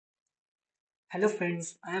Hello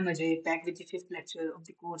friends, I am Ajay back with the fifth lecture of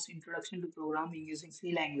the course Introduction to Programming using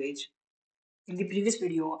C language. In the previous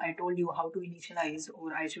video, I told you how to initialize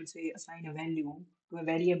or I should say assign a value to a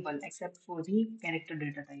variable except for the character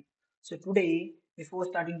data type. So today, before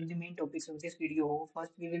starting to the main topics of this video,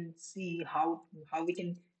 first we will see how we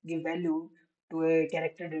can give value to a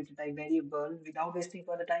character data type variable without wasting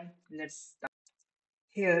further time. Let's start.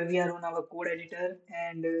 Here we are on our code editor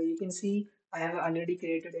and you can see I have already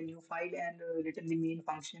created a new file and written the main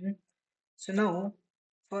function. So now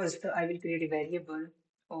first I will create a variable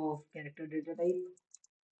of character data type.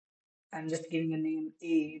 I'm just giving a name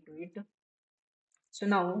A to it. So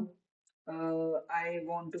now I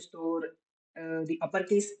want to store the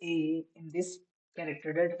uppercase A in this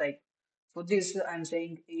character data type. For this I'm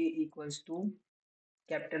saying A equals to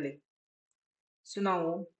capital A. So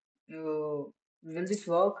now will this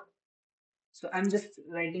work? So I'm just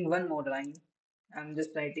writing one more line. I'm just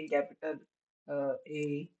writing capital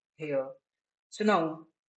A here. So now,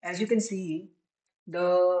 as you can see,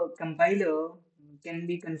 the compiler can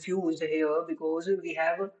be confused here because we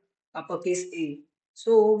have uppercase A.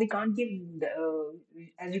 So we can't give,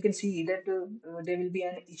 as you can see, that there will be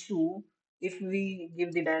an issue if we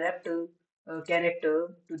give the direct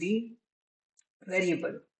character to the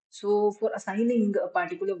variable. So for assigning a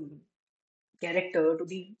particular character to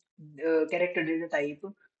the character data type,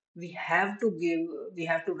 we have to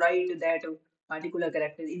write that particular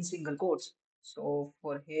character in single quotes. So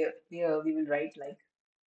for here we will write like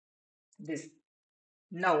this.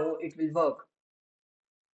 Now it will work.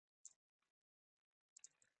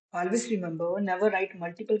 Always remember, never write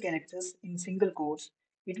multiple characters in single quotes.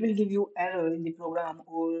 It will give you error in the program,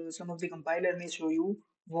 or some of the compiler may show you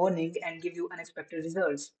warning and give you unexpected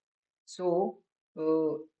results. So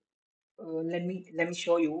uh, let me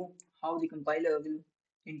show you how the compiler will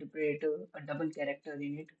interpret a double character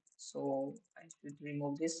in it. So I should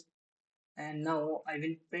remove this, and now I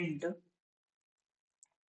will print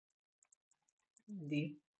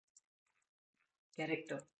the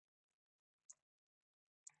character.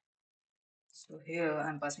 So here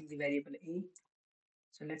I'm passing the variable a.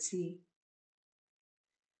 So let's see.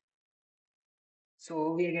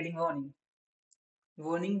 So we are getting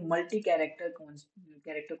warning multi-character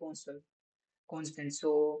constant.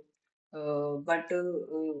 So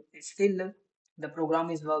still the program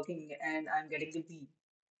is working and I'm getting the b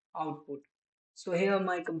output. So here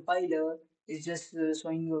my compiler is just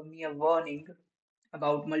showing me a warning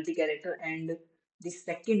about multi-character, and the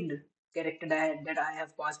second character that I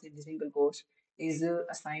have passed in the single quotes is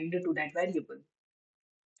assigned to that variable.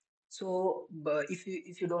 So but if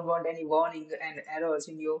you don't want any warning and errors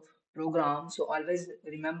in your program, so always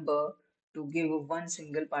remember to give one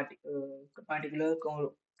single particular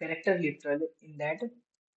character literal in that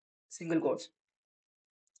single quotes.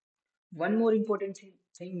 One more important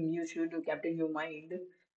thing you should keep in your mind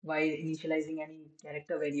while initializing any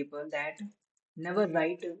character variable, that never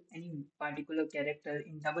write any particular character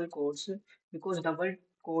in double quotes, because double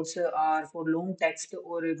quotes are for long text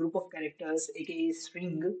or a group of characters, aka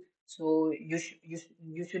string. So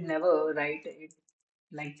you should never write it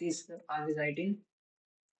like this. Always write in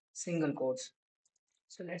single quotes.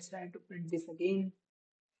 So let's try to print this again.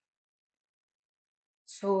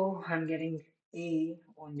 So I'm getting A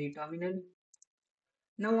on the terminal.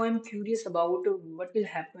 Now I'm curious about what will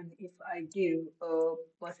happen if I give a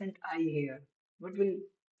percent %I here. What will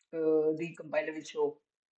the compiler will show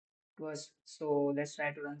to us? So let's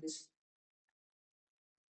try to run this.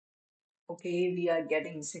 Okay, we are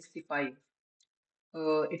getting 65.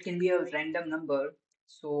 It can be a random number.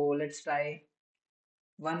 So let's try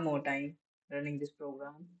one more time running this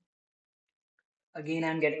program. Again,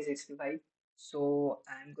 I'm getting 65. So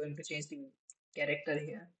I'm going to change the character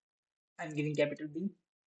here. I'm giving capital B.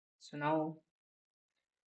 So now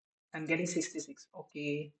I'm getting 66.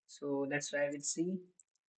 Okay, so let's try with C.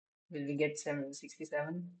 Will we get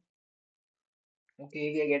 67?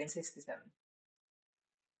 Okay, we are getting 67.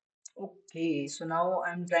 Okay, so now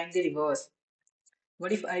I'm trying the reverse.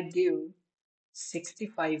 What if I give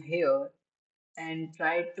 65 here and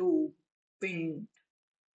try to print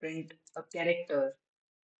print a character,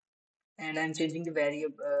 and I'm changing the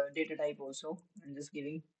variable data type also. I'm just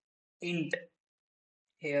giving int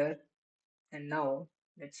here, and now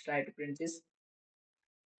let's try to print this.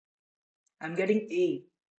 I'm getting A.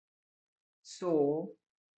 So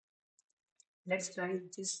let's try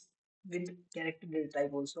this with character data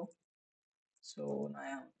type also. So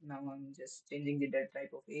now I'm just changing the data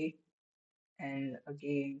type of A, and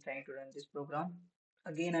again trying to run this program.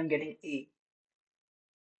 Again I'm getting A.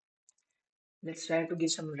 Let's try to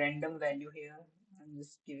give some random value here. I'm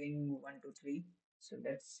just giving 1 2 3. So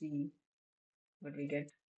let's see. what we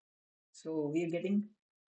get. So we are getting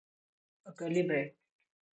a curly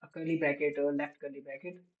bracket or left curly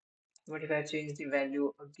bracket. What if I change the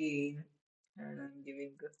value again and I'm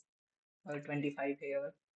giving 25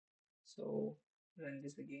 here? So run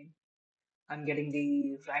this again. I'm getting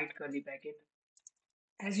the right curly bracket.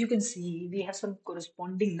 As you can see, we have some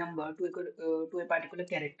corresponding number to a particular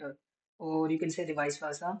character, or you can say the vice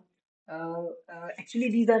versa.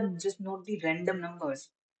 Actually, these are just not the random numbers.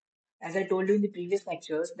 As I told you in the previous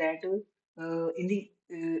lectures, that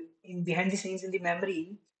in behind the scenes in the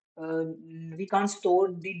memory, we can't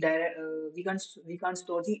store the we can't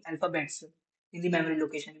store the alphabets in the memory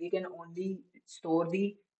location. We can only store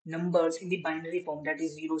the numbers in the binary form, that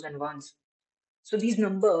is zeros and ones. So these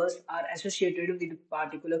numbers are associated with a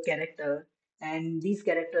particular character, and these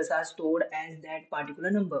characters are stored as that particular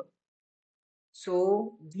number.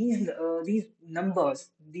 So these numbers,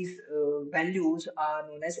 these values are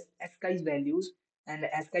known as ASCII values, and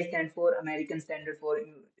ASCII stand for American Standard for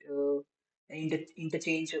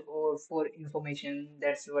Interchange or for Information.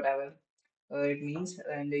 That's whatever it means.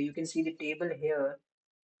 And you can see the table here.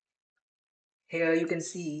 Here you can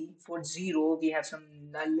see for 0 we have some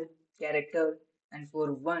null character, and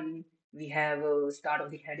for 1 we have a start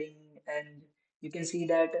of the heading, and you can see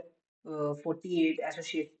that 48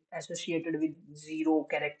 associated with 0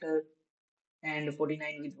 character, and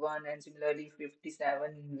 49 with 1, and similarly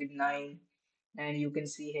 57 with 9. And you can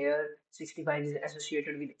see here 65 is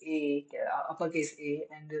associated with uppercase A,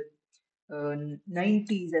 and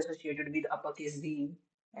 90 is associated with uppercase Z,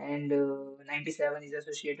 and 97 is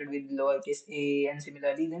associated with lowercase a, and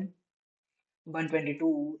similarly then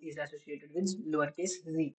 122 is associated with lowercase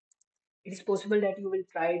z. It is possible that you will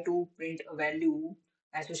try to print a value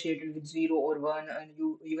associated with 0 or 1, and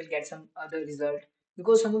you will get some other result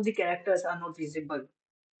because some of the characters are not visible,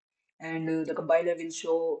 and the compiler will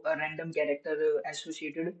show a random character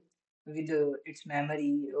associated with its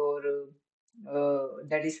memory, or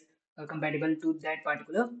that is compatible to that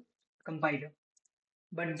particular compiler.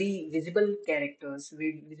 But the visible character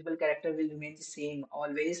will remain the same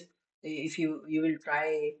always. If you will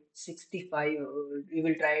try 65, you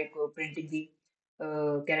will try printing the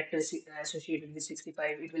characters associated with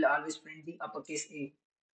 65, it will always print the uppercase A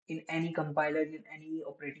in any compiler, in any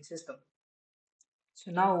operating system.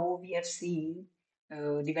 So now we have seen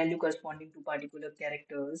the value corresponding to particular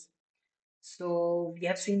characters. So we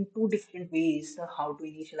have seen two different ways how to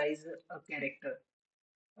initialize a character.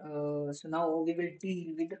 So now we will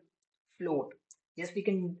deal with float. Yes, we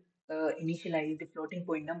can initialize the floating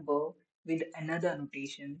point number with another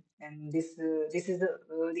notation, and this is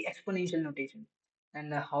the exponential notation.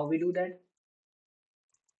 And how we do that?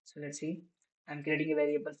 So let's see. I'm creating a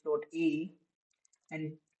variable float a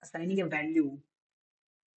and assigning a value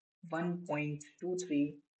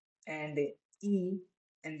 1.23 and e,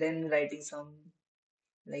 and then writing some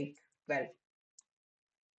like 12.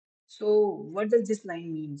 So what does this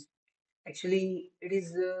line mean? Actually, it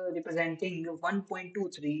is representing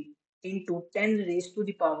 1.23 into 10 raised to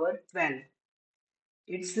the power 12.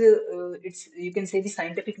 It's you can say the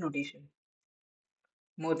scientific notation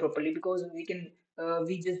more properly, because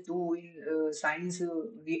we just do in science,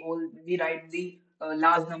 we write the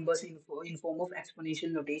large numbers in form of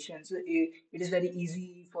exponential notations. It is very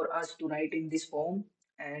easy for us to write in this form,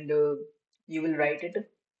 and you will write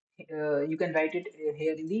it. You can write it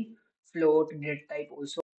here in the float data type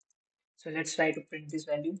also. So let's try to print this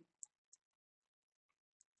value.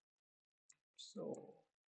 So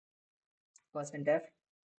percent %f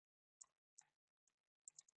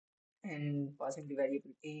and passing the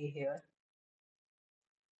variable a here.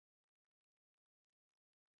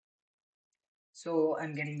 So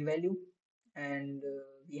I'm getting the value, and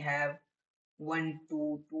we have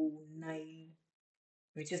 1229,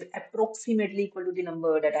 which is approximately equal to the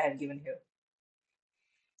number that I have given here.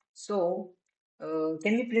 So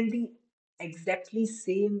can we print the exactly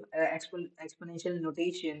same exponential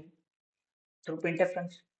notation through printf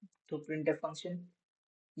function? Through printf function?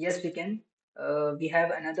 Yes, we can. We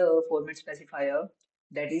have another format specifier,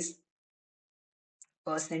 that is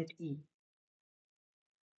 %e.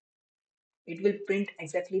 It will print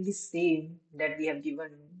exactly the same that we have given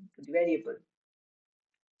to the variable.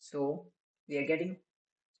 So we are getting,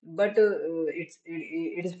 but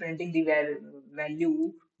it is printing the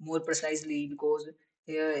value more precisely, because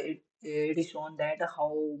here it is shown that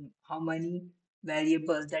how many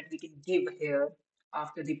variables that we can give here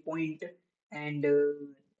after the point, and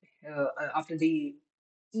after the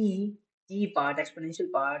e part,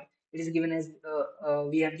 exponential part, it is given as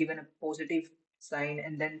we have given a positive sign,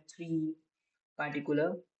 and then three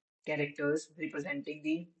particular characters representing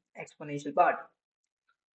the exponential part.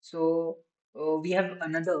 So We have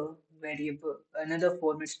another variable, another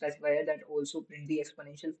format specifier that also print the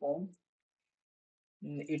exponential form.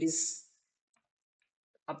 It is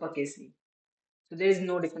uppercase E. So there is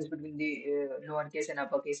no difference between the lowercase and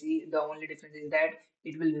uppercase E. The only difference is that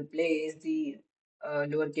it will replace the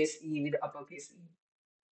lowercase e with uppercase E.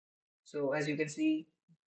 So as you can see,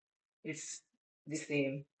 it's the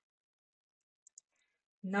same.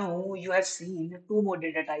 Now you have seen two more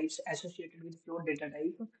data types associated with float data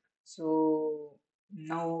type. So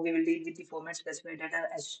now we will deal with the format specified data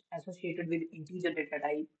associated with integer data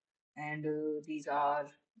type, and these are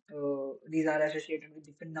associated with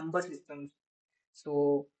different number systems.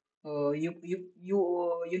 So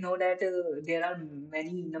you know that there are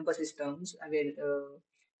many number systems there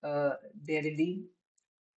in the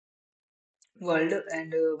world,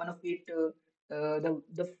 and one of it, the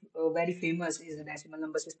very famous is the decimal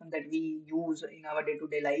number system that we use in our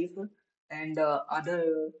day-to-day life, and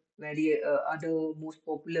other most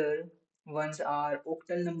popular ones are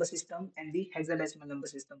octal number system and the hexadecimal number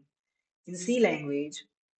system. In C language,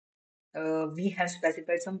 we have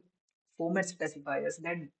specified some format specifiers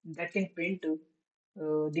that can print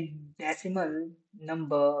the decimal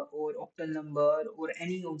number or octal number or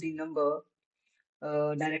any of the number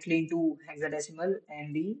directly into hexadecimal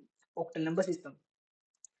and the octal number system.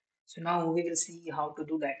 So now we will see how to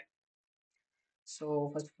do that.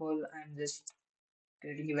 So first of all, I'm just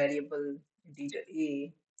creating a variable integer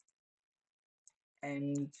a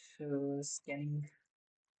and scanning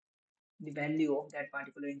the value of that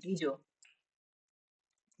particular integer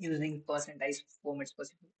using percentage format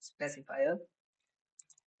specifier,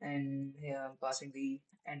 and here I'm passing the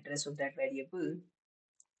address of that variable.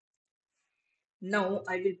 Now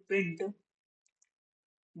I will print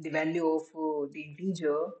the value of the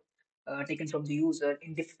integer taken from the user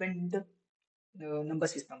in different number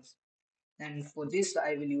systems. And for this,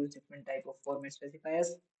 I will use different type of format specifiers.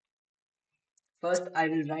 First, I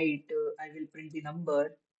will print the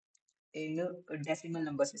number in a decimal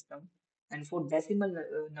number system. And for decimal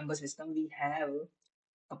number system, we have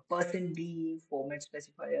a %d format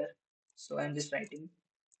specifier. So I'm just writing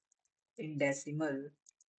in decimal,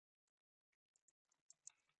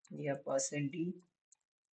 we have %d,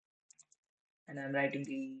 and I'm writing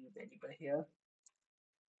the variable here.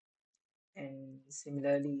 And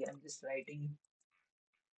similarly, I'm just writing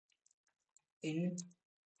in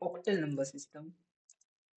octal number system,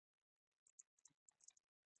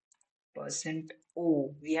 percent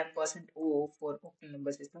 %o. We have %o for octal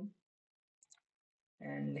number system.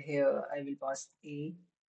 And here I will pass a,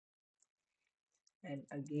 and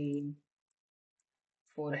again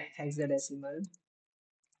for hexadecimal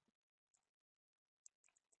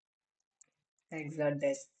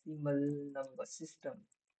number system,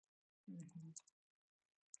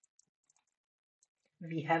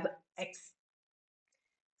 we have x.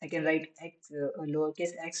 I can write x,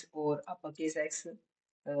 lowercase x or uppercase x.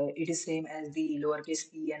 It is same as the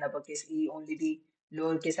lowercase e and uppercase e, only the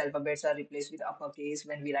lowercase alphabets are replaced with uppercase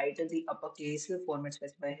when we write the uppercase format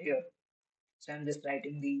specifier here. So I'm just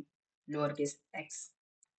writing the lowercase x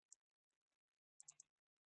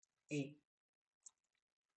a,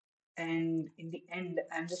 and in the end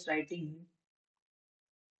I'm just writing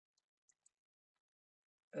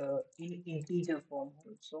in integer form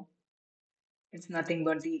also. It's nothing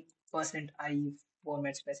but the %i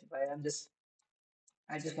format specifier.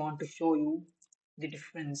 I just want to show you the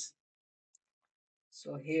difference.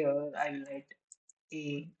 So here I will write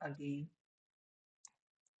a again.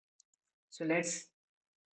 So let's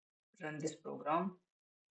run this program.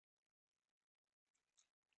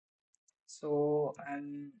 So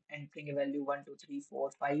I'm entering a value 1, 2, 3,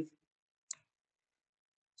 4, 5.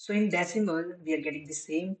 So in decimal, we are getting the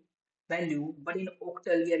same value, but in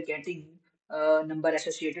octal, we are getting a number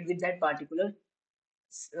associated with that particular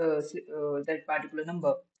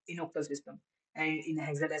number in octal system. And in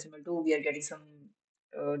hexadecimal too, we are getting some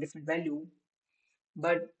different value.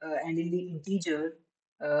 But and in the integer,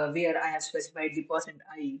 where I have specified the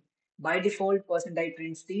 %i, by default, %i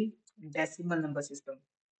prints the decimal number system.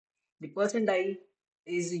 The %i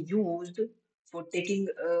is used for taking,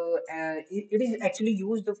 it is actually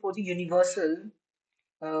used for the universal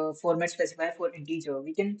format specifier for integer.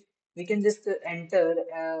 We can just enter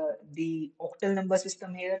the octal number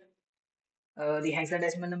system here, the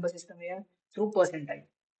hexadecimal number system here through %i.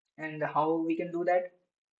 And how we can do that?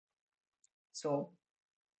 So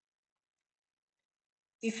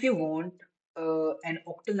if you want an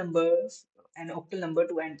octal number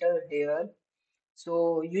to enter here,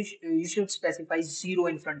 so you should specify 0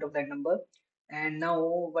 in front of that number. And now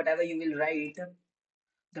whatever you will write,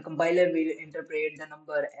 the compiler will interpret the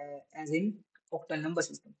number as in octal number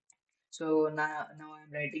system. So now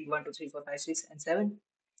I'm writing 1, 2, 3, 4, 5, 6, and 7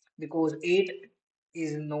 because 8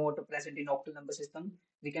 is not present in octal number system.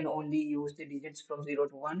 We can only use the digits from 0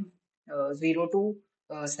 to 1, 0 to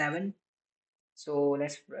 7. So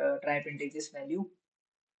let's try printing this value.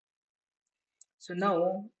 So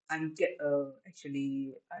now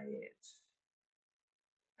actually I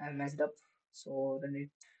messed up. So run it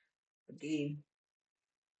again.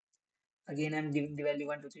 Again, I'm giving the value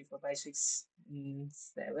 1, 2, 3, 4, 5, 6,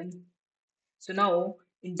 7. So now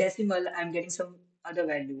in decimal, I'm getting some other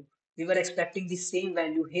value. We were expecting the same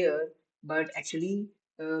value here, but actually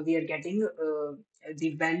we are getting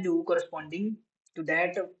the value corresponding to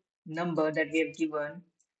that number that we have given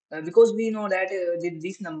because we know that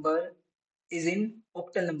this number is in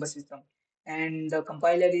octal number system and the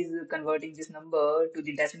compiler is converting this number to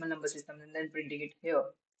the decimal number system and then printing it here.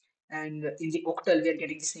 And in the octal, we are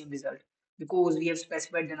getting the same result because we have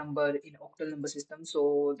specified the number in octal number system.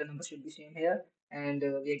 So the number should be same here, and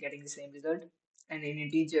we are getting the same result. And in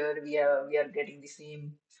integer, we are getting the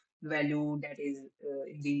same value that is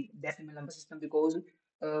in the decimal number system because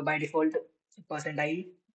by default, percent I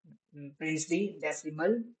prints the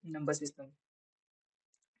decimal number system.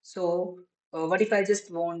 So what if I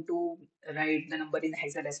just want to write the number in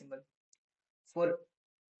hexadecimal? For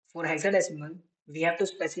for hexadecimal, we have to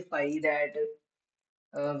specify that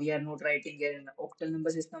we are not writing an octal number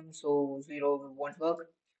system, so 0 won't work.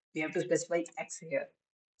 We have to specify x here.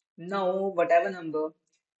 Now, whatever number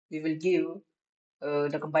we will give,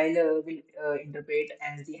 the compiler will interpret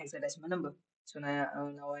as the hexadecimal number. So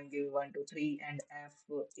now I'm giving 1, 2, 3, and F,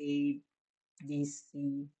 A, B,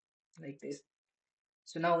 C, like this.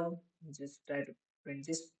 So now just try to print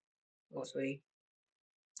this. Oh, sorry.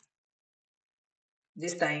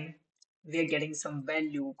 This time we are getting some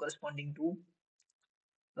value corresponding to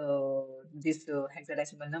this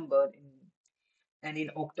hexadecimal number and in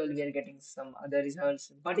octal we are getting some other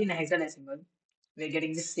results, but in hexadecimal we are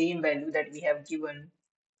getting the same value that we have given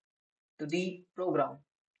to the program.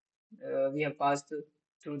 We have passed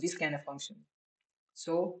through this kind of function.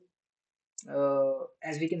 So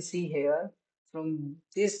as we can see here, from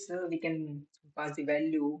this we can pass the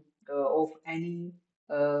value of any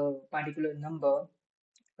particular number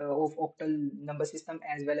of octal number system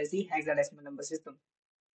as well as the hexadecimal number system.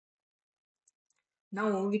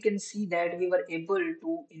 Now we can see that we were able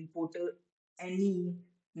to input any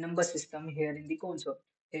number system here in the console,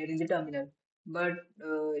 here in the terminal. But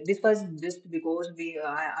this was just because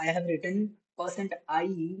I have written percent %i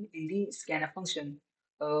in the scanf function,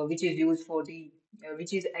 which is used for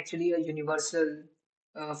which is actually a universal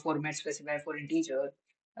format specifier for integer.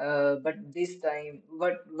 But this time,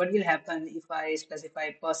 what will happen if I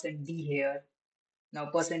specify percent %d here? Now,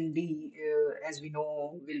 percent %d, as we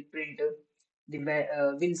know, will print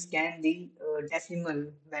will scan the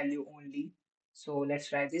decimal value only. So let's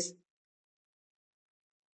try this.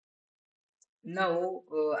 Now,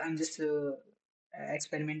 I'm just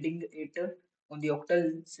experimenting it on the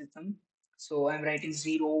octal system. So I'm writing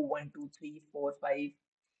 0, 1, 2, 3, 4,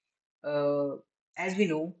 5. As we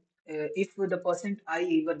know, if the percent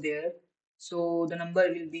 %i were there, so the number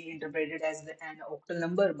will be interpreted as an octal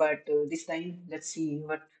number. But this time, let's see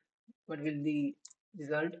what will the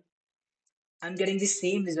result. I'm getting the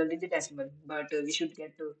same result in the decimal, but we should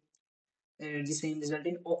get the same result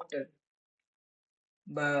in octal.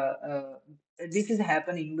 But this is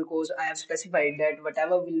happening because I have specified that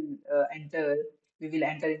whatever will enter, we will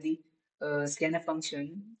enter in the scanf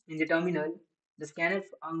function in the terminal. The scanf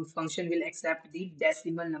function will accept the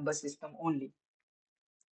decimal number system only.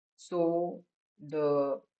 So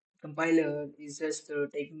the compiler is just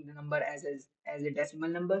taking the number as a decimal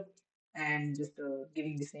number and just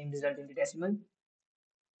giving the same result in the decimal.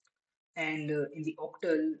 And in the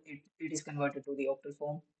octal, it is converted to the octal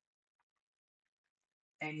form.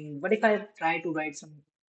 And what if I try to write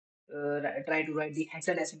try to write the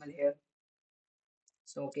hexadecimal here?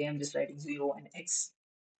 So okay, I'm just writing 0 and x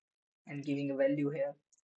and giving a value here.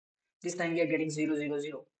 This time we are getting 0, 0,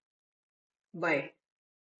 0. Why?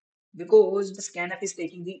 Because the scanf is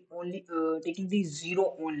taking taking the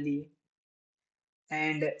 0 only,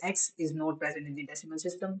 and x is not present in the decimal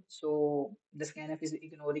system. So the scanf is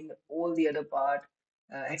ignoring all the other part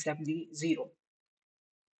except the 0.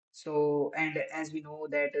 So, and as we know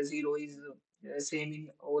that 0 is same in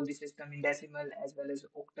all the system in decimal as well as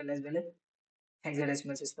octal as well as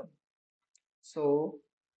hexadecimal system. So,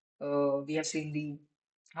 we have seen the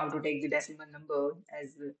how to take the decimal number as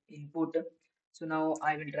input. So now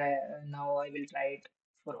I will try it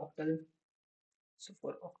for octal. So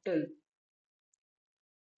for octal,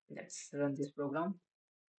 let's run this program.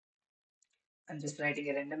 I'm just writing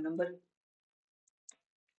a random number.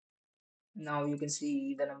 Now you can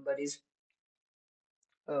see the number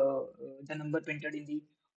printed in the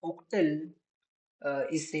octal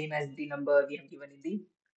is same as the number we have given in the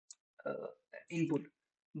uh, input.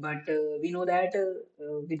 But we know that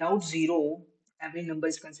without zero, every number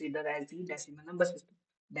is considered as the decimal number system,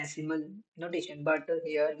 decimal notation. But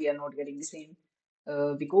here we are not getting the same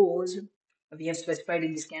because we have specified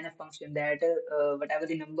in the scanf function that whatever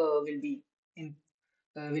the number in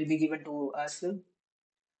will be given to us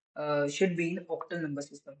should be in octal number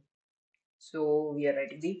system. So we are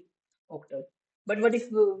writing the octal. But what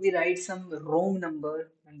if we write some wrong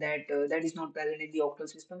number and that is not present in the octal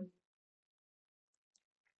system?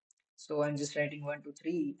 So I'm just writing 1, 2,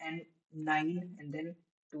 3 and 9 and then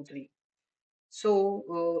 2, 3.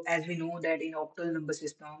 So as we know that in octal number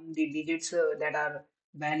system, the digits that are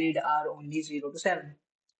valid are only 0 to 7.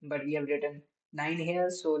 But we have written 9 here.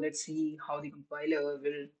 So let's see how the compiler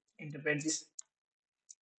will interpret this.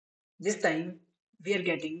 This time we are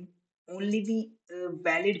getting only the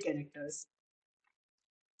valid characters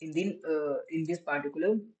in this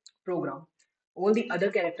particular program. All the other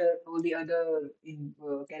characters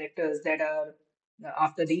that are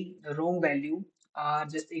after the wrong value are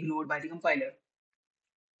just ignored by the compiler.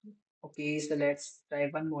 Okay, so let's try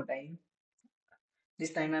one more time.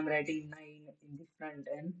 This time I'm writing 9 in the front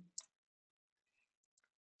end.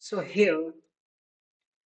 So here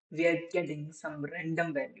we are getting some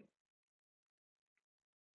random value.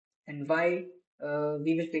 And why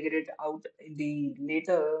we will figure it out in the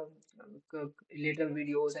later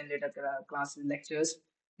videos and later class lectures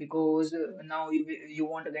because now you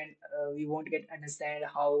want to get understand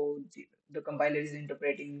how the compiler is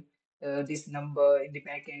interpreting this number in the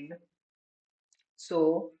backend.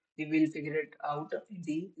 So we will figure it out in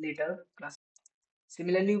the later class.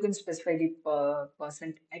 Similarly, you can specify the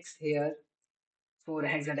percent x here for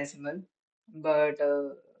hexadecimal, but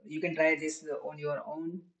you can try this on your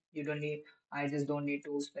own. You don't need, I just don't need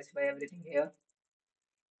to specify everything here.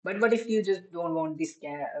 But what if you just don't want this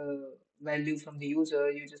value from the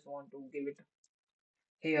user, you just want to give it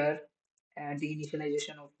here at the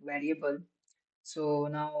initialization of variable. So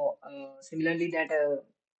now, similarly, that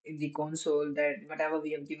in the console, that whatever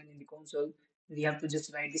we have given in the console, we have to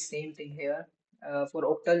just write the same thing here. For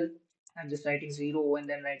octal, I'm just writing 0 and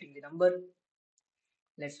then writing the number.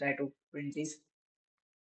 Let's try to print this.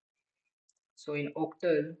 So in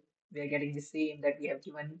octal, we are getting the same that we have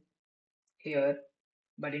given here,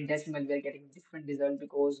 but in decimal, we are getting different result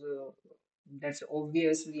because that's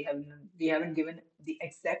obvious. We haven't given the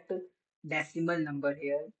exact decimal number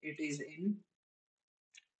here. It is in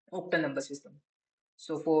octal number system.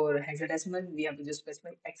 So for hexadecimal, we have to just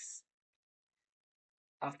specify x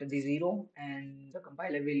after the 0, and the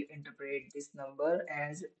compiler will interpret this number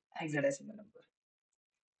as hexadecimal number.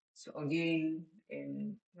 So again,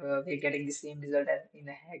 we're getting the same result as in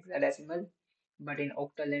a hexadecimal, but in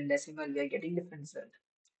octal and decimal, we are getting different result.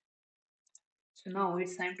 So now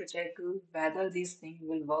it's time to check whether this thing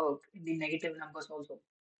will work in the negative numbers also.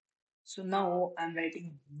 So now I'm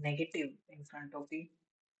writing negative in front of the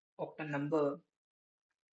octal number,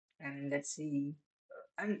 and let's see.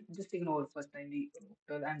 I'm just ignore first time the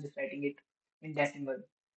octal. I'm just writing it in decimal.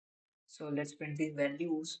 So let's print these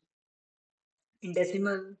values. In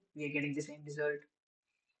decimal, we are getting the same result.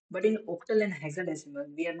 But in octal and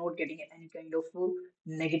hexadecimal, we are not getting any kind of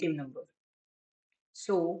negative number.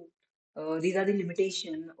 So these are the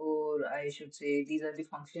limitation, or I should say, these are the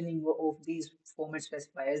functioning of these format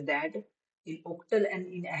specifiers that in octal and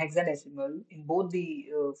in hexadecimal, in both the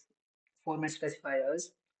format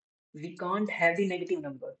specifiers, we can't have the negative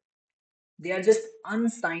number. They are just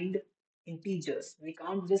unsigned integers. We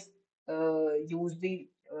can't just use the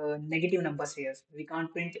negative numbers here. We can't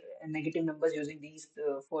print negative numbers using these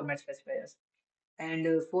format specifiers.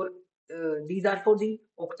 And for these are for the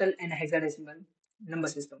octal and hexadecimal number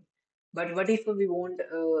system. But what if we want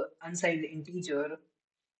unsigned integer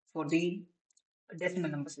for the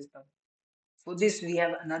decimal number system? For this, we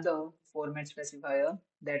have another format specifier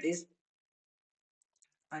that is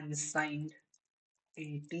unsigned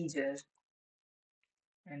integer.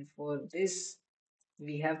 And for this,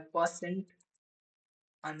 we have percent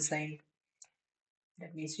unsigned.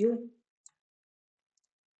 That means you.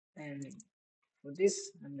 And for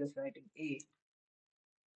this, I'm just writing A.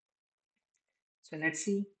 So let's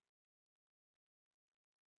see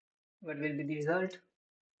what will be the result.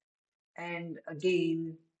 And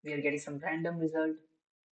again, we are getting some random result.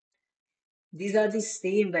 These are the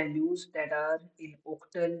same values that are in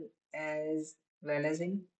octal as well as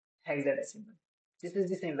in hexadecimal. This is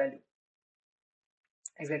the same value,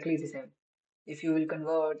 exactly the same. If you will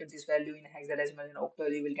convert this value in hexadecimal and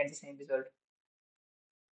octal, you will get the same result.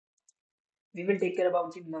 We will take care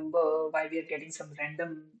about the number while we are getting some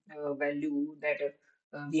random value that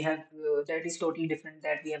we have that is totally different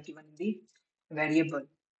that we have given in the variable.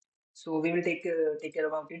 So we will take care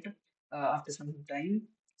about it after some time.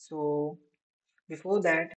 So before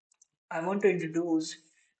that, I want to introduce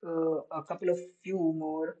a couple of few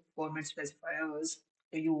more format specifiers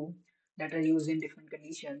to you that are used in different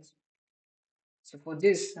conditions. So for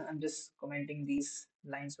this, I'm just commenting these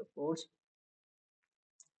lines of codes.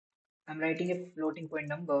 I'm writing a floating point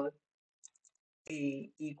number a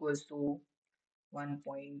equals to 1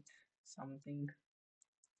 point something,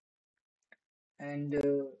 and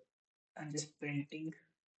I'm just printing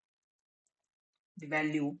the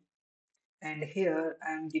value, and here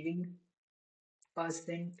I'm giving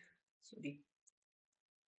percent, sorry,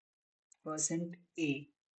 percent a,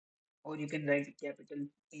 or you can write capital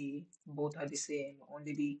A. Both are the same,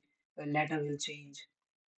 only the letter will change.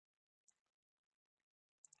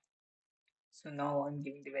 So now I'm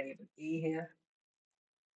giving the variable A here.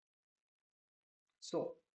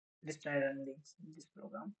 So let's try running this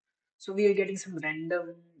program. So we are getting some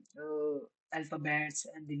random alphabets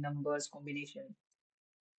and the numbers combination.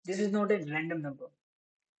 This is not a random number.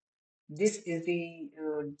 This is the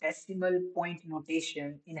decimal point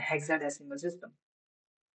notation in hexadecimal system.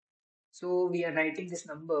 So we are writing this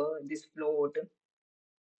number, this float,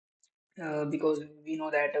 because we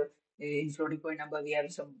know that in floating point number we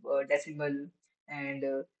have some decimal, and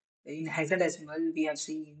in hexadecimal we have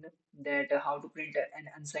seen that how to print an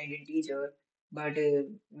unsigned integer, but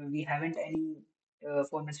we haven't any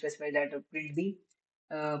format specified that print the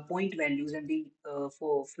point values and the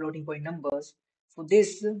for floating point numbers. For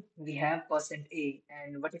this we have percent %a,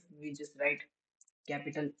 and what if we just write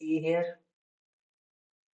capital A here?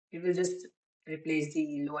 We will just replace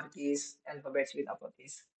the lowercase alphabets with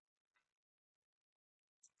uppercase.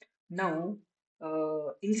 Now,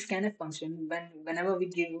 in this scanf function, whenever we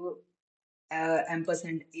give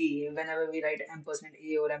ampersand a, whenever we write ampersand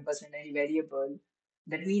a or ampersand any variable,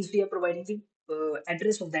 that means we are providing the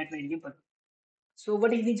address of that variable. So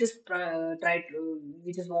what if we just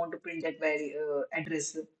we just want to print that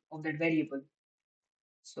address of that variable.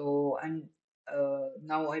 So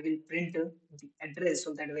now I will print the address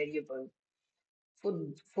of that variable.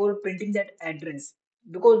 For printing that address,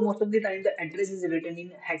 because most of the time the address is written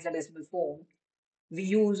in hexadecimal form, we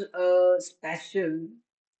use a special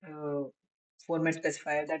uh, format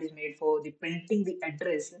specifier that is made for the printing the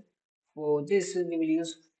address. For this, we will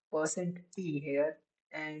use percent %p here,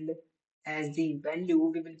 and as the value,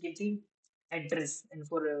 we will give the address. And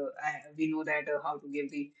for we know that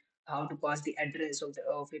how to pass the address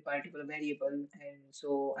of a particular variable, and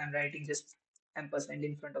so I'm writing just ampersand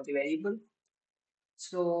in front of the variable.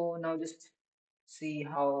 So now just see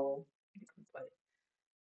how we compile.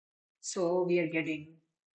 So we are getting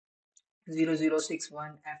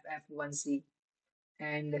 0061FF1C,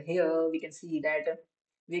 and here we can see that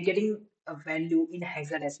we're getting a value in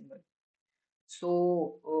hexadecimal.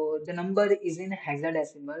 So the number is in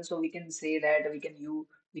hexadecimal, so we can say that we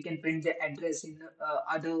can print the address in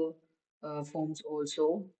other forms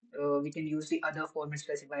also. We can use the other format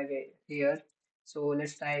specifier here. So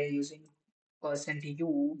let's try using percent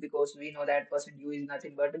 %u, because we know that percent %u is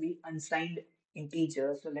nothing but the unsigned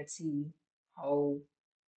integer. So let's see how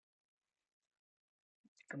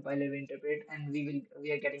compiler will interpret, and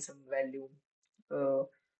we are getting some value uh,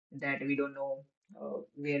 that we don't know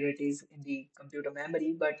where it is in the computer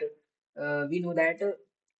memory, but we know that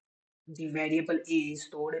the variable a is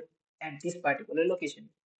stored at this particular location.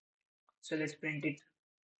 So let's print it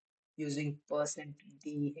using percent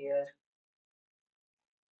 %d here.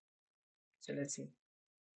 So let's see,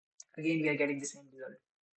 again we are getting the same result,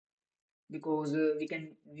 because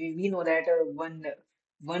we know that one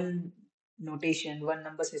notation, one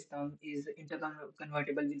number system is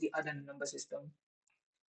interconvertible with the other number system.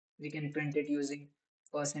 We can print it using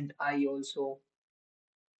percent %i also.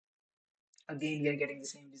 Again we are getting the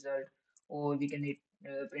same result. Or we can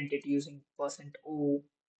print it using percent %o.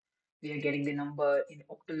 We are getting the number in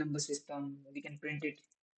octal number system. We can print it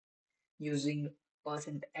using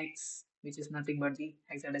percent %x, which is nothing but the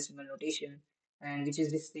hexadecimal notation, and which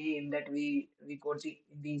is the same that we got in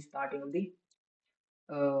the starting of the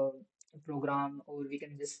uh, program. Or we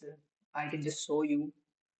can just I can just show you.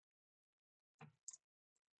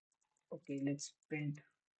 Okay, let's print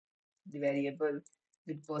the variable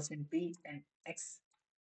with percent %p and x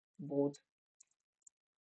both.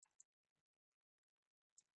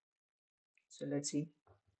 So let's see.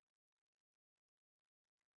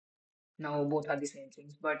 Now both are the same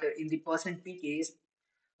things, but in the percent %p case,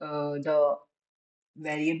 the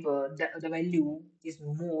the value is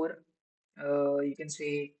more, you can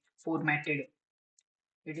say, formatted.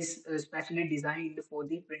 It is specially designed for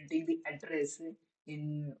the printing the address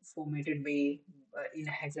in formatted way in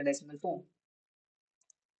a hexadecimal form.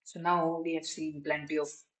 So now we have seen plenty of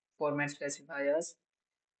format specifiers.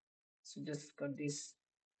 So just cut this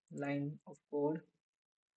line of code.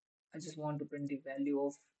 I just want to print the value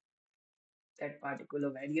of that particular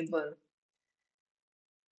variable.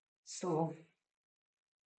 So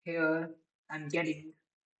here I'm getting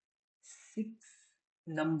six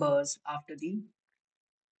numbers after the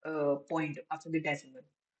point after the decimal.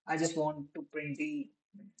 I just want to print the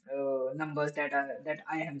numbers that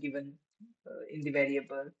I have given in the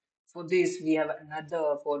variable. For this, we have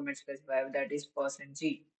another format specifier that is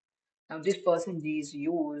 %g. Now, this %g is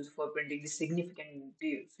used for printing the significant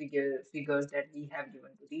figures that we have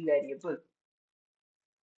given to the variable.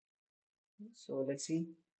 So let's see.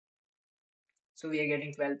 So we are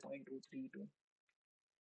getting 12.232.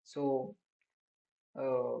 So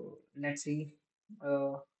uh, let's see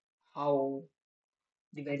uh, how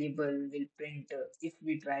the variable will print if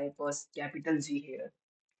we try first capital G here.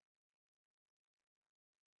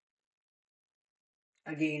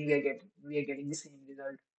 Again, we are getting the same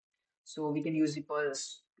result. So we can use the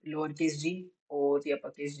first lowercase g or the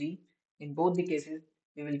uppercase g. In both the cases,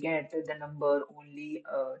 we will get the number only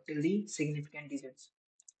till the significant digits.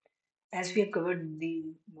 As we have covered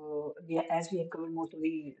as we have covered most of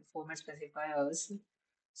the format specifiers,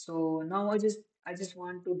 so now I just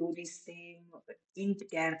want to do the same int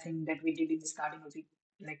char thing that we did in the starting of the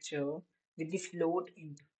lecture with the float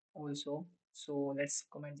int also. So let's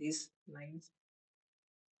comment these lines.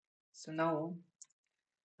 So now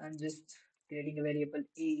I'm just creating a variable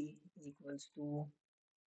a equals to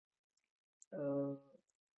uh,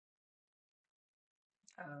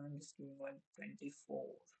 I'm just giving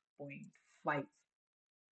 124.5,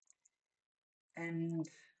 and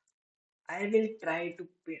I will try to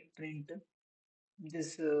print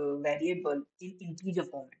this variable in integer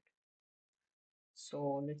format.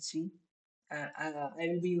 So let's see. I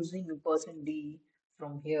will be using %d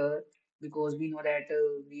from here because we know that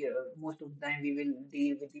we most of the time we will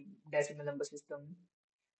deal with the decimal number system.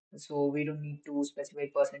 So we don't need to specify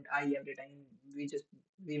 %i every time.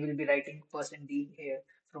 We will be writing %d here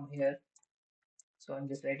from here. So I'm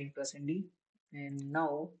just writing %d, and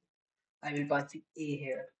now I will pass the a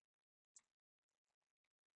here.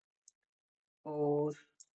 Or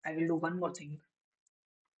I will do one more thing.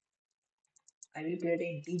 I will create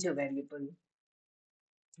an integer variable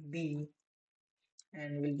b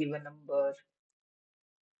and will give a number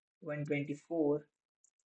 124,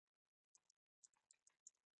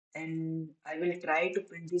 and I will try to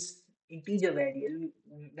print this integer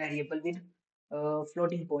variable with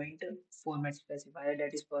floating point format specifier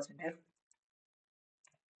that is %f.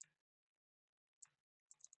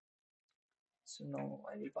 So now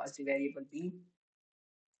I will pass the variable b.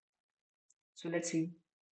 So let's see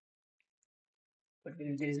what will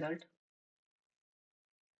be the result.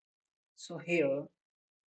 So here,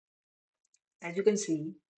 as you can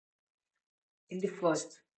see, in the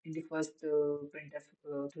first printf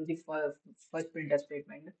through the first printf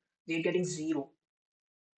statement, we are getting 0.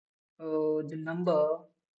 The number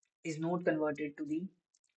is not converted to the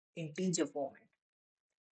integer format,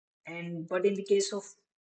 and but in the case of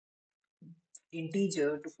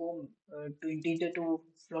integer to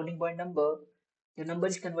floating point number, the number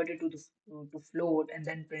is converted to float and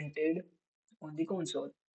then printed on the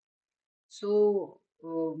console. So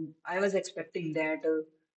I was expecting that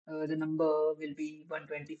the number will be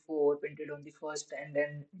 124 printed on the first, and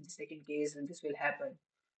then in the second case this will happen.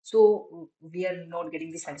 So we are not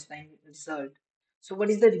getting the satisfying result. So what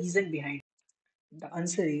is the reason behind? The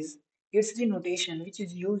answer is it's the notation which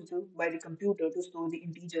is used by the computer to store the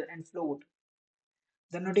integer and float.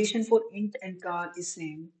 The notation for int and char is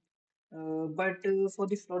same, but for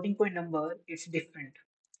the floating point number, it's different.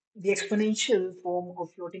 The exponential form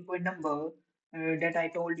of floating point number that I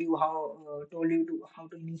told you to how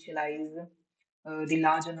to initialize the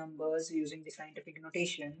larger numbers using the scientific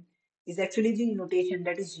notation is actually the notation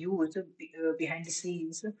that is used behind the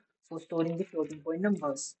scenes for storing the floating point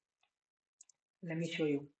numbers. Let me show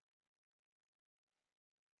you.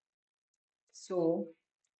 So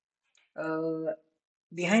uh,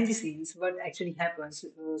 behind the scenes, what actually happens?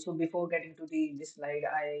 So before getting to the this slide,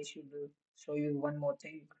 I should show you one more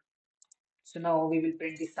thing. So now we will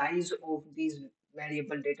print the size of these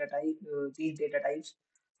variable data type, these data types.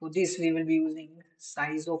 For this, we will be using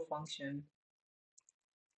size of function.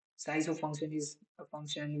 Size of function is a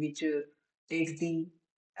function which takes the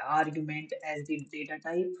argument as the data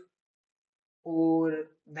type or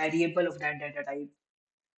variable of that data type.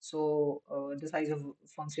 So the size of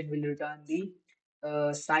function will return the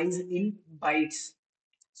size in bytes.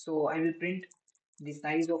 So I will print the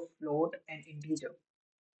size of float and integer.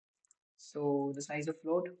 So the size of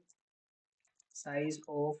float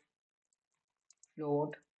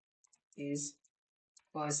is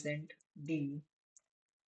percent %d.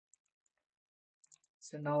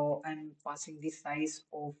 So now I'm passing the size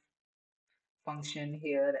of function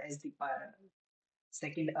here as the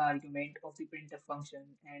second argument of the printf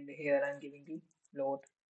function, and here I'm giving the float,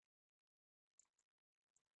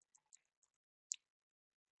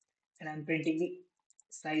 and I'm printing the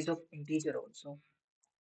size of integer also.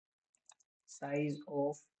 Size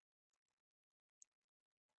of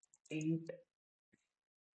int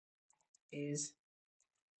is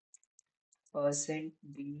percent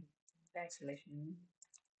 %d backslash,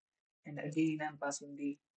 and again I'm passing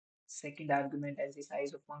the second argument as the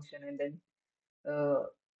size of function, and then uh,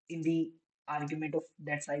 in the argument of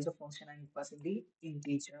that size of function I'm passing the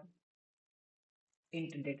integer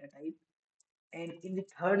int data type, and in the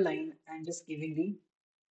third line I'm just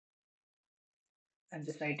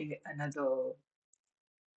writing another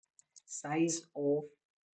size of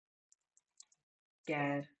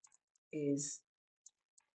char is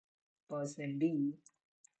percent %d,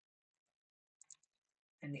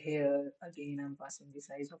 and here again I'm passing the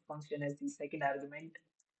size of function as the second argument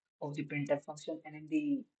of the printf function, and in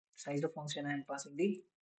the size of function I'm passing the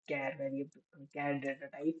char variable, char data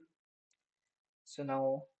type. So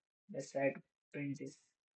now let's try to print this.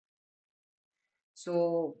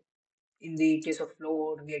 So in the case of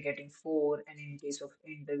float we are getting 4, and in case of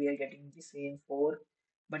int we are getting the same 4,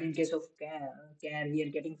 but in case of char we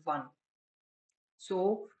are getting 1.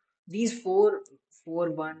 So these 1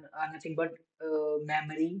 are nothing but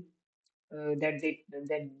memory that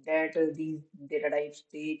these data types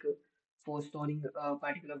take for storing a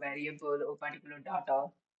particular variable or particular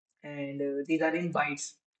data, and these are in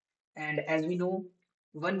bytes. And as we know,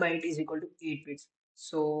 1 byte is equal to 8 bits.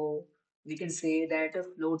 So we can say that a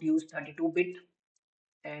float use 32-bit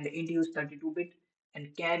and int use 32-bit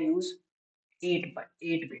and char use 8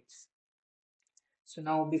 bits. So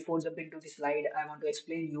now before jumping to the slide, I want to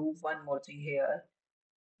explain you one more thing here.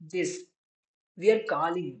 This we are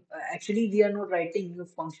calling, actually we are not writing a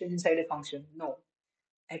function inside a function. No,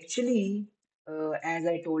 actually, as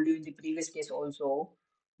I told you in the previous case also,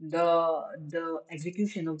 the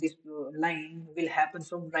execution of this line will happen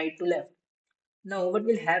from right to left. Now, what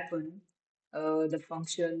will happen? The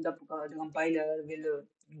compiler will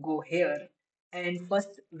go here and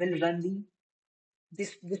first will run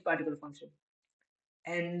this particular function.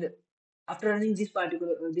 And after running this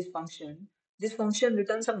function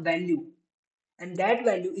returns some value, and that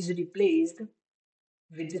value is replaced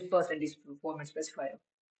with this percentage format specifier.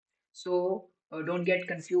 So don't get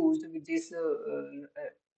confused with this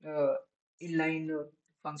inline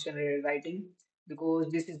function writing, because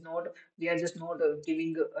this is not, we are just not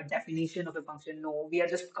giving a definition of a function. No, we are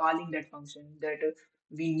just calling that function that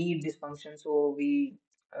we need this function. So we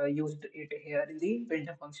used it here in the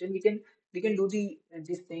printf function. We can do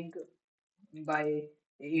this thing by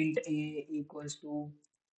int a equals to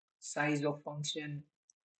size of function,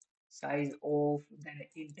 size of, then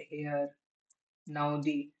int here. Now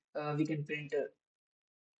the we can print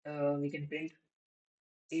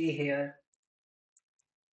a here.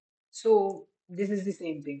 So this is the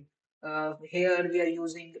same thing. Here we are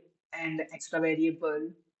using an extra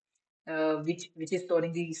variable which is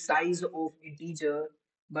storing the size of integer,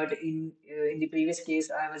 but in the previous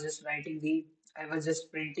case I was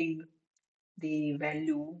just printing the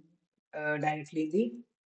value directly in the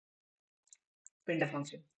printf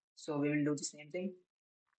function. So we will do the same thing.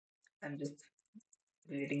 I'm just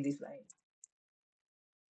deleting this line.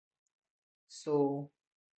 So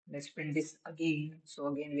let's print this again. So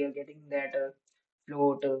again we are getting that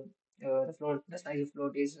float. The size of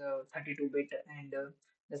float is 32-bit, and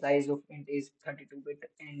the size of int is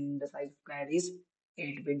 32-bit, and the size of char is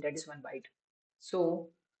 8-bit. That is 1 byte. So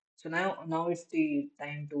now it's the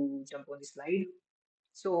time to jump on the slide.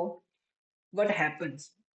 So what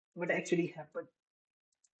happens? What actually happened?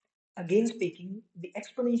 Again speaking, the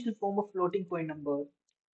exponential form of floating point number,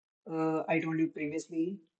 I told you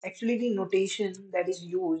previously, actually the notation that is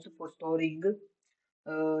used for storing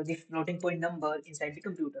the floating point number inside the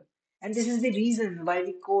computer. And this is the reason why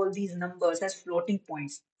we call these numbers as floating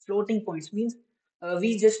points. Floating points means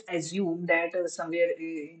we just assume that somewhere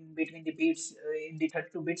in between the bits, in the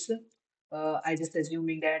 32 bits, I just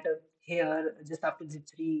assuming that here, just after the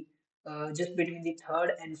three, just between the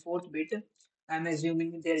third and fourth bit, I'm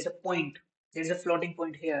assuming there is a point, there is a floating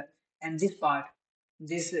point here, and this part,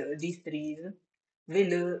 these three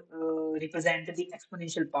will represent the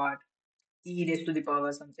exponential part, e raised to the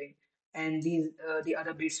power something. and the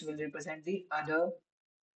other bits will represent the other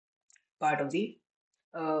part of the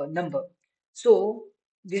number. So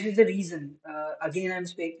this is the reason. Again,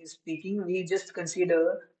 speaking. We just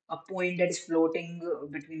consider a point that is floating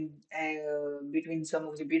between some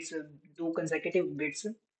of the bits, two consecutive bits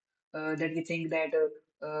that we think that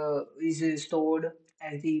is stored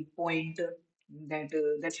as the point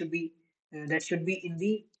that should be in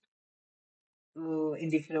the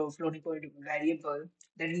floating point variable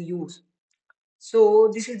that we use. So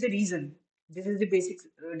this is the reason. This is the basic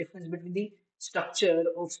difference between the structure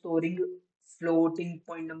of storing floating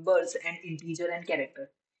point numbers and integer and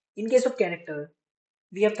character. In case of character,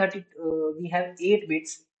 we have 8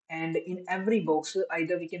 bits, and in every box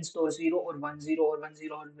either we can store 0 or 1, 0 or 1,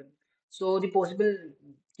 0 or 1. So the possible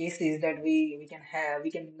cases that we can have,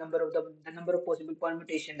 we can number of the number of possible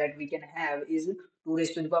permutation that we can have is 2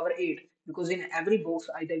 raised to the power 8, because in every box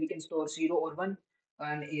either we can store 0 or 1,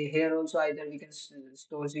 and here also either we can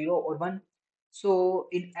store 0 or 1. So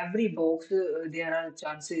in every box there are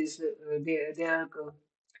chances, there are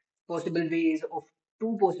possible ways of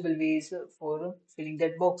two possible ways for filling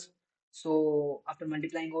that box. So after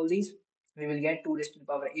multiplying all these, we will get 2 raised to the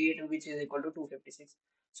power 8, which is equal to 256.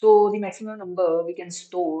 So the maximum number we can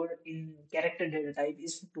store in character data type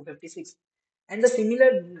is 256. And the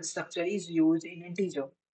similar structure is used in integer.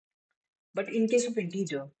 But in case of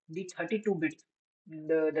integer, the 32 bit,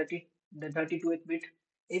 the 32th bit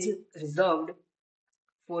is reserved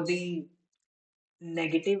for the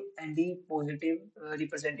negative and the positive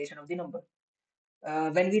representation of the number.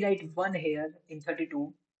 When we write 1 here in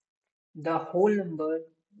 32, the whole number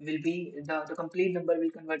will be the complete number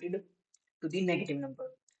will converted to the negative number.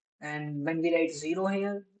 And when we write 0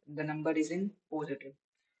 here, the number is in positive.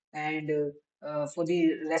 And for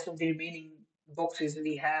the rest of the remaining boxes,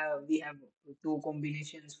 we have two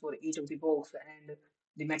combinations for each of the box, and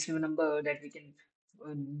the maximum number that we can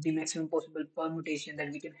the maximum possible permutation that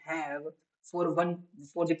we can have for one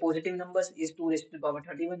for the positive numbers is 2 raised to the power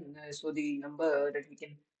 31. So the number that we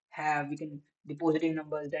can the positive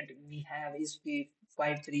numbers that we have is the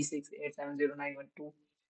 536870912.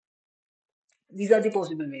 These are the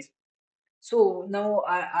possible ways. So now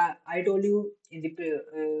I told you in the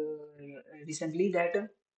recently that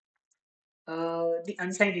the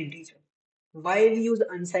unsigned integer. Why we use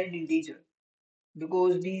unsigned integer?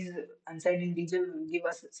 Because these unsigned integer give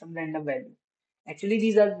us some random value. Actually,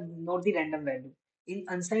 these are not the random value. In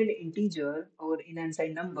unsigned integer or in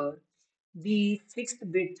unsigned number, the fixed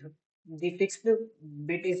bit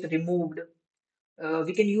is removed.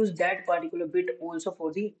 We can use that particular bit also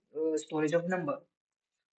for the storage of number.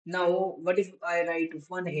 Now, what if I write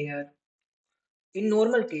 1 here? In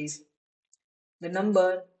normal case, the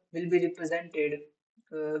number will be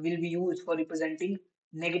will be used for representing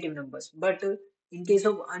negative numbers. But in case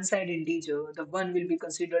of unsigned integer, the 1 will be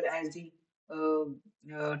considered as the 2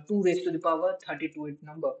 raised to the power 32th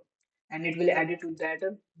number. And it will add it to that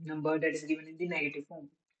number that is given in the negative form.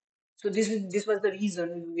 So this was the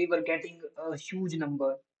reason we were getting a huge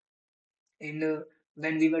number in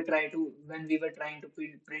when we were trying to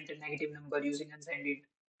print a negative number using unsigned int.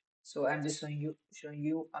 So I'm just showing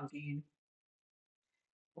you again.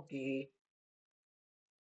 Okay,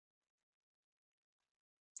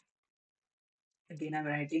 again I'm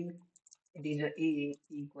writing integer a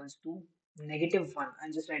equals to -1.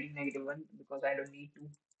 I'm just writing -1 because I don't need to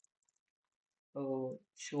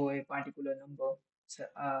show a particular number. So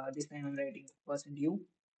this time I'm writing percent %u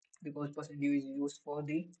because percent %u is used for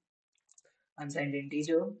the unsigned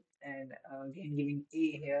integer, and again giving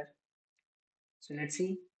a here. So let's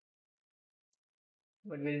see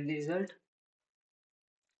what will be the result.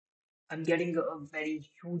 I'm getting a very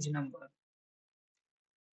huge number,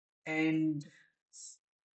 and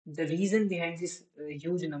the reason behind this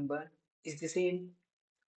huge number is the same.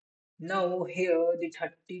 Now here the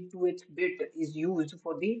 32th bit is used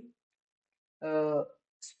for the uh,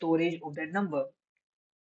 storage of that number.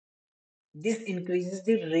 This increases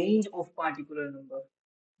the range of particular number,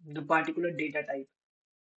 the particular data type.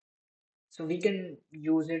 So we can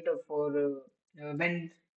use it for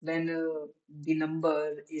when the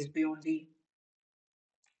number is beyond the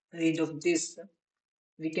range of this.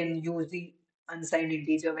 We can use the unsigned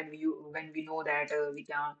integer when we know that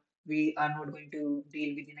we are not going to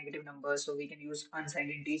deal with the negative numbers, so we can use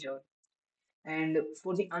unsigned integer. And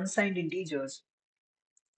for the unsigned integers,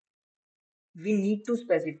 we need to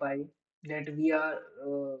specify that we are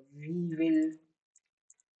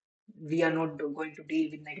not going to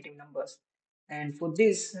deal with negative numbers. And for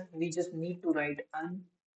this, we just need to write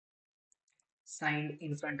unsigned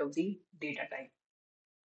in front of the data type.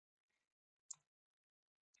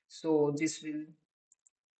 So this will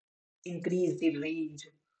increase the range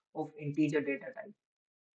of integer data type.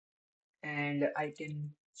 And I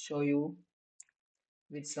can show you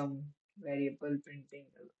with some variable printing.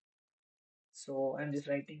 So I'm just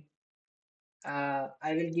writing. I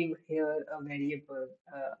will give here a variable,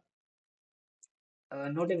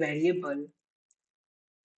 not a variable,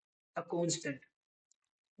 a constant,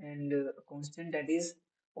 and a constant that is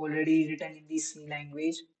already written in the C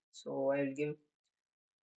language. So I will give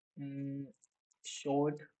mm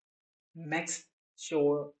short max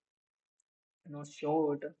short, not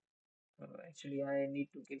short. Actually, I need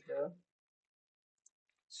to give here.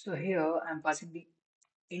 So here I'm passing the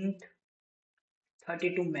int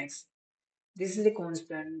 32 max. This is a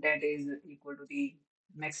constant that is equal to the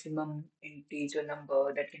maximum integer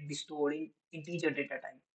number that can be stored in integer data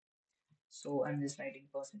type. So I'm just writing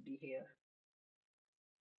percent %d here.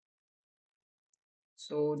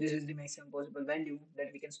 So this is the maximum possible value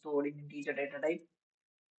that we can store in integer data type.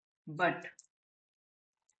 But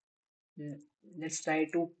l- let's try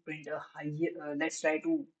to print a higher, let's try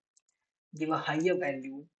to give a higher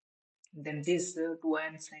value than this to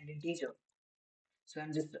an assigned integer. So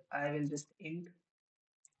I will just int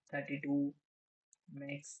 32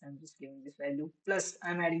 max. I'm just giving this value. Plus,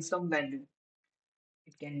 I'm adding some value.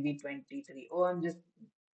 It can be 23. Or I'm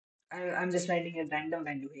just writing a random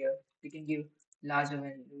value here. We can give larger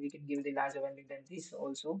value. We can give the larger value than this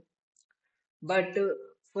also. But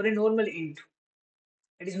for a normal int,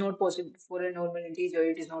 it is not possible. For a normal integer,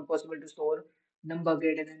 it is not possible to store number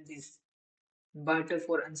greater than this. But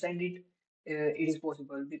for unsigned int, it is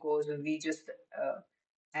possible because we just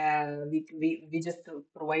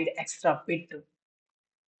provide extra bit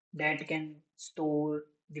that can store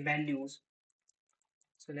the values.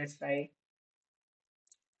 So let's try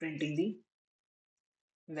printing the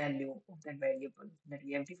value of that variable that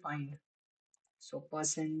we have defined. So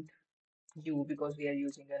percent u, because we are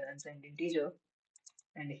using an unsigned integer,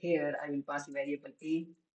 and here I will pass the variable a,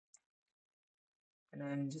 and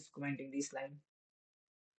I'm just commenting this line.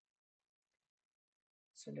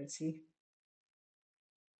 So let's see.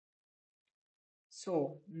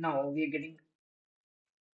 So now we are getting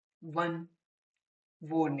one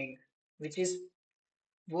warning, which is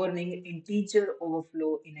warning integer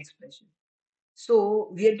overflow in expression.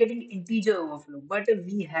 So we are getting integer overflow, but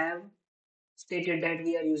we have stated that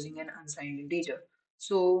we are using an unsigned integer.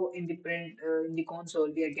 So in the in the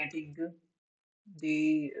console, we are getting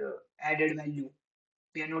the added value.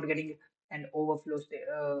 We are not getting an overflow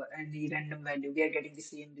and the random value. We are getting the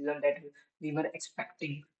same result that we were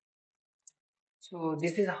expecting. So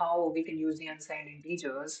this is how we can use the unsigned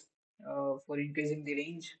integers for increasing the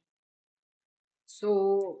range.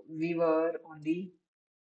 So we were on the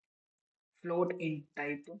float int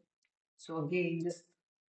type. So again, just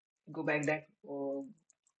go back that.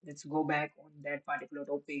 Let's go back on that particular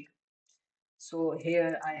topic. So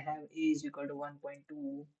here I have a is equal to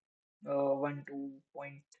 1.2,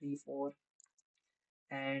 12.34,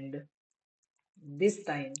 and this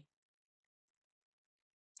time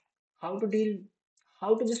how to deal,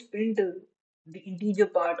 how to just print the integer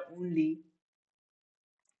part only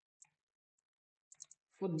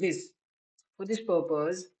for this. For this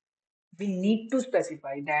purpose, we need to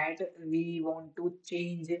specify that we want to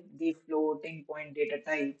change the floating point data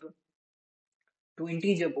type to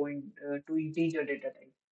integer data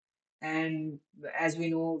type. And as we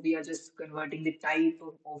know, we are just converting the type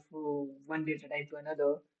of one data type to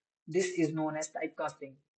another. This is known as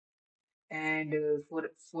typecasting. And for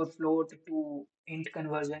float to int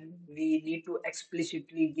conversion, we need to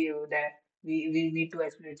explicitly give that we need to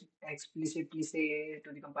explicitly say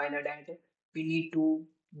to the compiler that we need to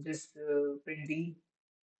just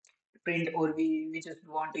print, or we just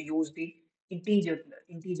want to use the integer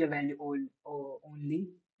value only.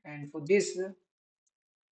 And for this,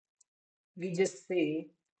 we just say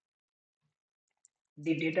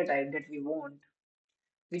the data type that we want.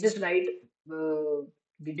 We just write the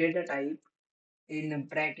data type in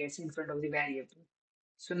brackets in front of the variable.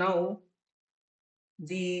 So now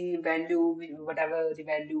the value, whatever the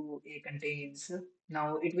value a contains,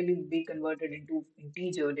 now it will be converted into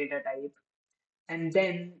integer data type, and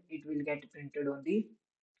then it will get printed on the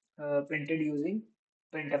printed using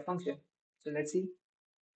printf function. So let's see.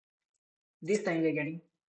 This time we're getting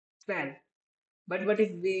 12. But what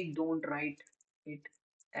if we don't write it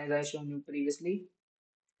as I shown you previously?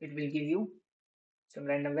 It will give you some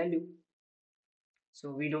random value.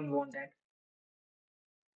 So we don't want that.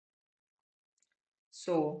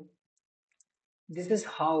 So this is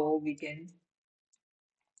how we can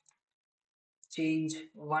change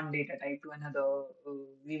one data type to another.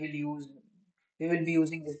 We will be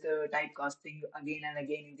using this typecasting again and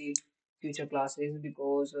again in the future classes,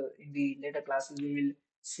 because in the later classes we will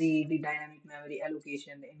see the dynamic memory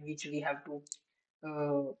allocation, in which we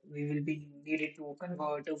will be needed to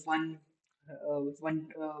convert one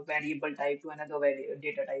variable type to another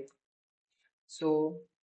data type. So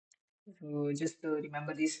just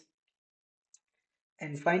remember this.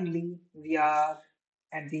 And finally, we are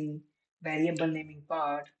at the variable naming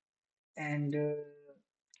part. And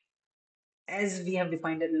as we have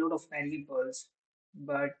defined a lot of variables,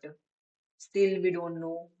 but still we don't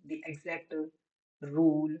know the exact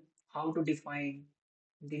rule, how to define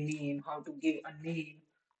the name, how to give a name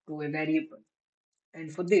to a variable.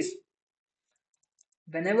 And for this,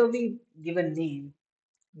 whenever we give a name,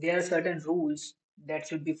 there are certain rules that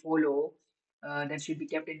should be followed, that should be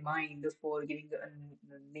kept in mind for giving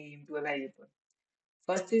a name to a variable.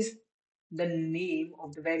 First is, the name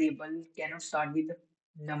of the variable cannot start with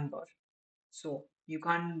number. So you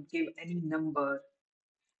can't give any number.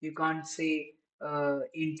 You can't say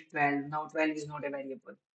int 12. Now 12 is not a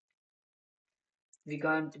variable. We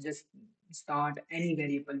can't just start any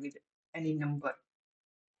variable with any number.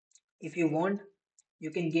 If you want,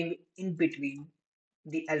 you can give in between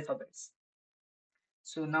the alphabets.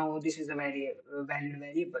 So now this is a valid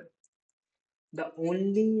variable. The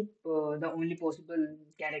only possible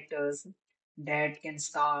characters that can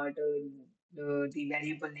start the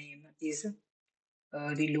variable name is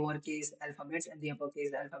the lowercase alphabets and the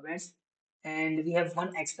uppercase alphabets, and we have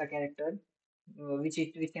one extra character which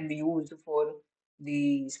can be used for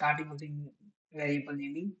the starting of the variable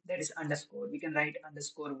naming, that is underscore. We can write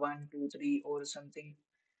underscore 1 2 3 or something,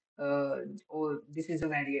 uh, or this is a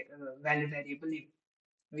valid variable name.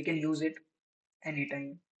 We can use it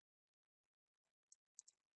anytime.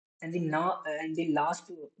 And the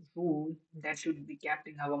last rule that should be kept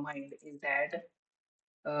in our mind is that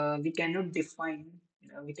we cannot define,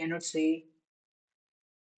 we cannot say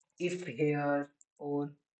if here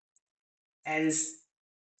or else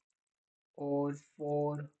or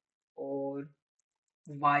for or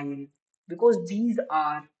while, because these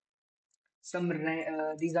are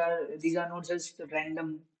not just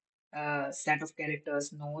random set of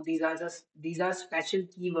characters. No, these are special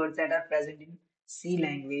keywords that are present in C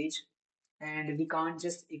language, and we can't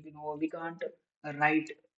just ignore. We can't write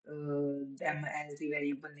them as the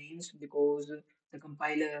variable names, because the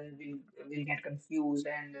compiler will get confused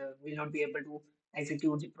and will not be able to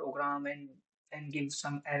execute the program, and give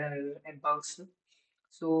some error and bugs.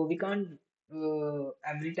 So we can't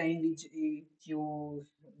every time you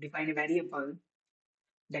define a variable,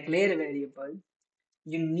 declare a variable,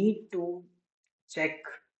 you need to check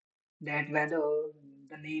that whether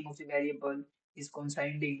the name of the variable is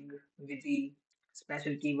coinciding with the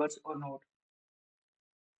special keywords or not.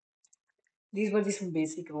 These were the some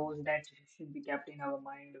basic rules that should be kept in our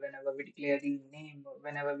mind whenever we declare the name, or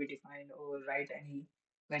whenever we define or write any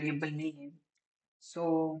variable name.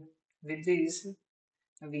 So with this,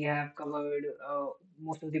 we have covered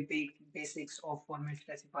most of the basics of format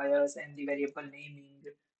specifiers and the variable naming,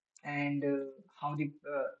 and how the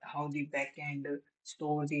backend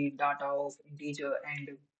store the data of integer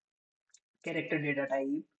and character data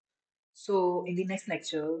type. So in the next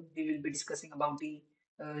lecture, we will be discussing about the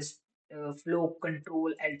flow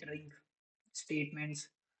control altering statements,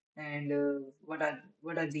 and what are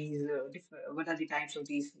the types of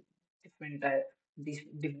these different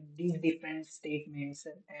these different statements,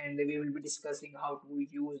 and we will be discussing how to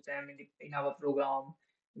use them in our program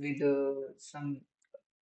with some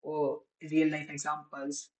real life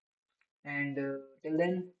examples. And till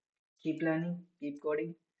then, keep learning, keep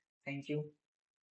coding. Thank you.